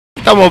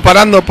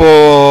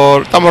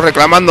Estamos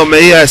reclamando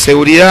medidas de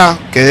seguridad,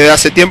 que desde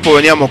hace tiempo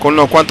veníamos con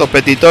unos cuantos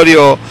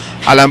petitorios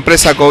a la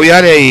empresa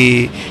Coviares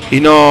y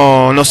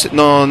no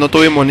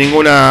tuvimos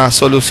ninguna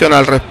solución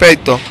al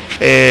respecto.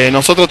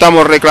 Nosotros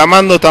estamos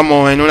reclamando,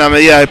 estamos en una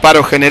medida de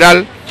paro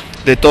general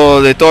de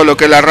todo lo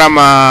que es la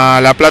rama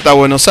La Plata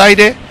Buenos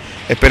Aires,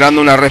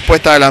 esperando una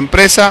respuesta de la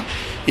empresa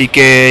y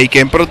que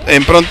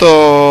en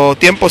pronto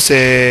tiempo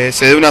se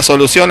dé una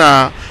solución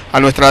a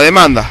nuestra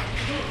demanda.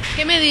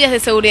 ¿Qué medidas de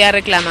seguridad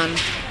reclaman?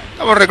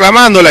 Estamos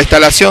reclamando la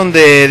instalación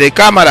de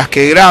cámaras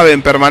que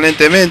graben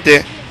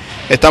permanentemente,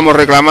 estamos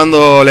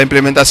reclamando la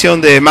implementación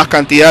de más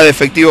cantidad de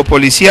efectivos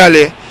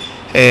policiales.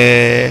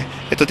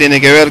 Esto tiene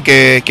que ver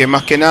que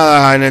más que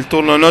nada en el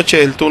turno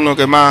noche, el turno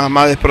que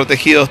más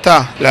desprotegido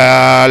está.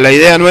 La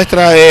idea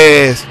nuestra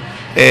es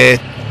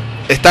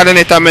estar en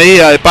esta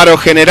medida de paro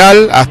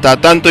general hasta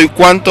tanto y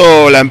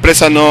cuanto la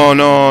empresa no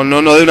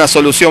nos dé una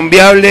solución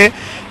viable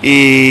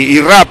y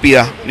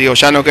rápida. Digo,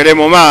 ya no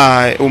queremos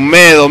más un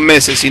mes, 2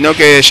 meses, sino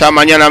que ya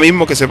mañana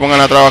mismo que se pongan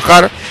a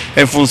trabajar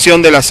en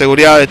función de la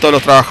seguridad de todos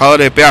los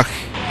trabajadores de peaje.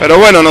 Pero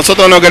bueno,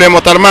 nosotros no queremos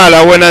estar más a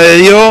la buena de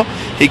Dios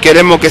y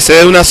queremos que se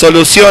dé una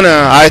solución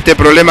a este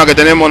problema que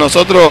tenemos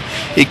nosotros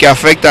y que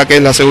afecta, que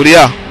es la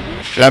seguridad.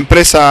 La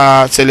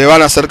empresa se le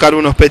van a acercar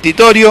unos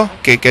petitorios,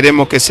 que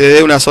queremos que se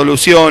dé una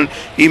solución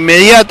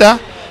inmediata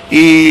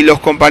y los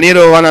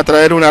compañeros van a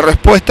traer una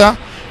respuesta.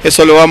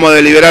 Eso lo vamos a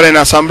deliberar en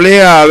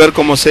asamblea a ver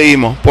cómo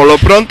seguimos. Por lo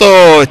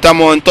pronto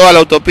estamos en toda la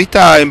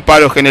autopista en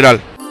paro general.